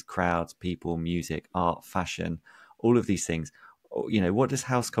 personalities, crowds, people, music, art, fashion, all of these things, what does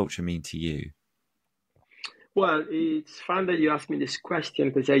house culture mean to you? Well, it's fun that you asked me this question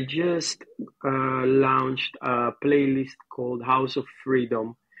because I just launched a playlist called House of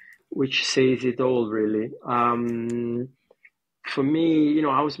Freedom, which says it all, really. For me,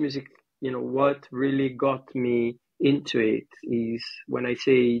 house music, what really got me into it is when I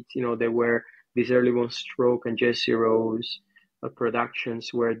say it, there were these early One Stroke and Jesse Rose productions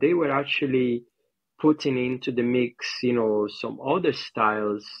where they were actually putting into the mix, some other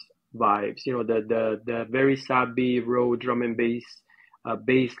styles vibes, the very sappy raw drum and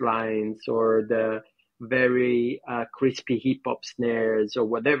bass lines, or the very crispy hip hop snares or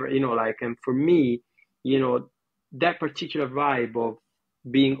whatever, and for me, that particular vibe of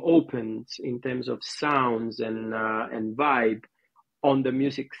being open in terms of sounds and vibe on the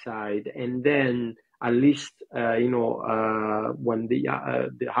music side, and then at least when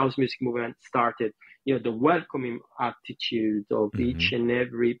the house music movement started, the welcoming attitude of each and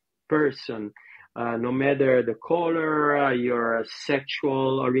every person, no matter the color, your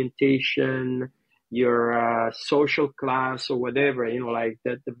sexual orientation, your social class or whatever,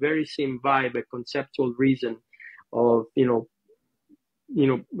 that the very same vibe, a conceptual reason of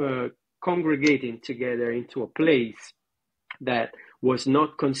congregating together into a place that was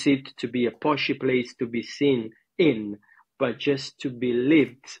not conceived to be a poshy place to be seen in, but just to be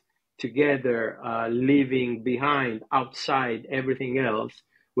lived together, leaving behind, outside everything else,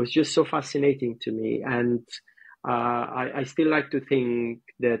 was just so fascinating to me. And I still like to think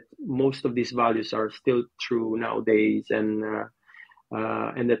that most of these values are still true nowadays, and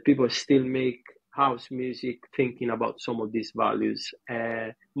that people still make house music thinking about some of these values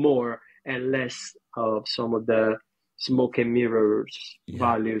more and less of some of the smoke and mirrors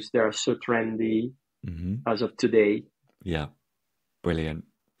values that are so trendy as of today. Yeah, brilliant.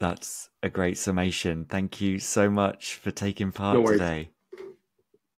 That's a great summation. Thank you so much for taking part today.